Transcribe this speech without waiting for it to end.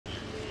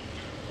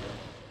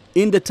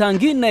In the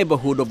Tanguy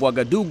neighborhood of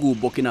Ouagadougou,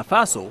 Burkina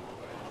Faso,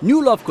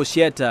 Newlove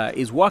Kushiator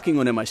is working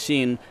on a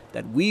machine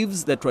that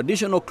weaves the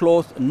traditional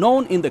cloth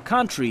known in the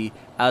country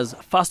as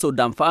faso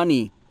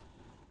damfani.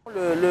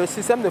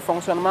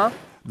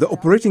 The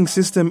operating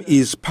system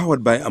is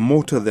powered by a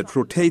motor that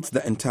rotates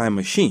the entire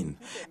machine.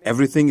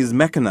 Everything is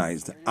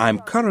mechanized. I'm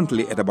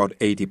currently at about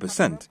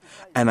 80%,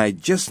 and I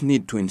just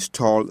need to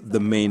install the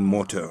main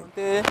motor.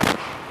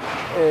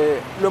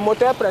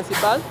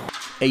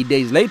 8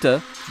 days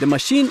later, the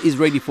machine is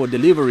ready for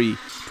delivery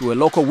to a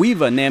local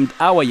weaver named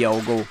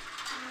Ouagadougou.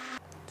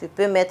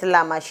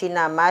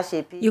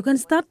 You can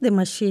start the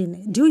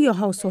machine, do your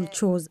household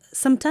chores,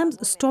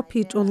 sometimes stop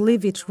it or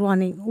leave it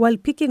running while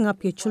picking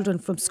up your children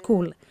from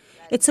school.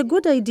 It's a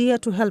good idea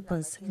to help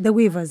us, the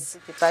weavers.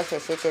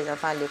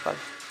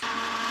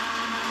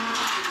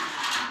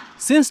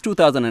 Since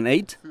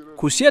 2008,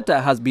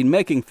 Kushiator has been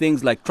making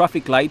things like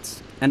traffic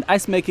lights and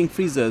ice-making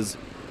freezers.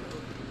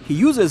 He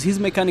uses his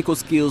mechanical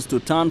skills to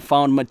turn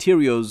found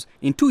materials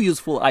into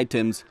useful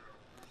items.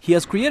 He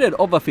has created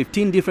over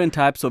 15 different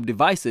types of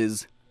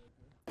devices.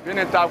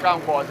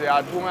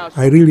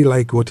 I really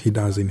like what he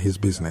does in his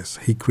business.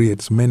 He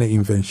creates many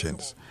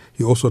inventions.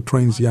 He also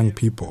trains young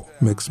people,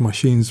 makes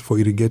machines for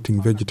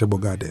irrigating vegetable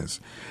gardens,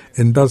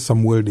 and does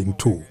some welding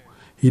too.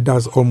 He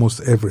does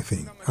almost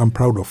everything. I'm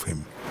proud of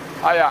him.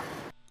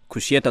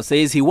 Kushiator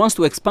says he wants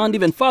to expand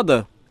even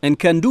further and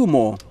can do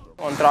more.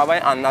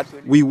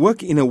 We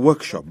work in a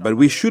workshop, but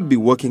we should be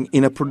working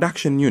in a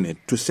production unit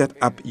to set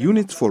up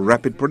units for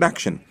rapid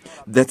production.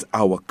 That's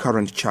our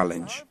current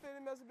challenge.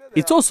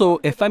 It's also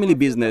a family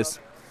business.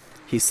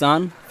 His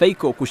son,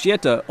 Feiko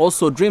Kushiator,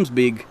 also dreams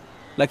big,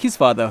 like his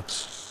father.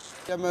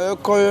 I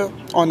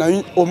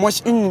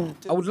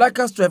would like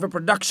us to have a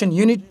production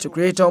unit to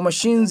create our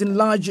machines in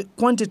large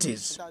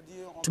quantities,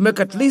 to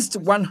make at least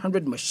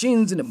 100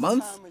 machines in a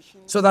month,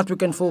 so that we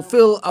can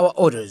fulfill our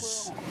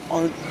orders.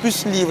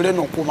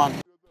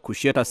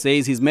 Kushiator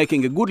says he's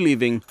making a good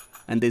living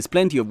and there's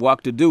plenty of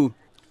work to do.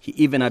 He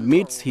even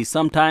admits he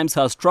sometimes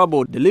has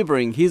trouble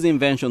delivering his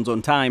inventions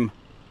on time.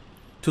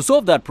 To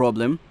solve that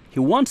problem, he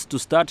wants to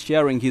start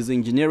sharing his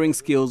engineering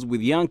skills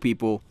with young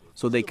people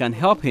so they can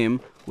help him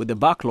with the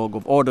backlog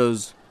of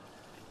orders.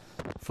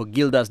 For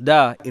Gildas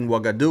in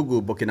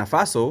Ouagadougou, Burkina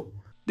Faso,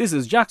 this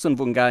is Jackson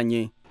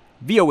Mvunganyi,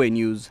 VOA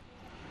News.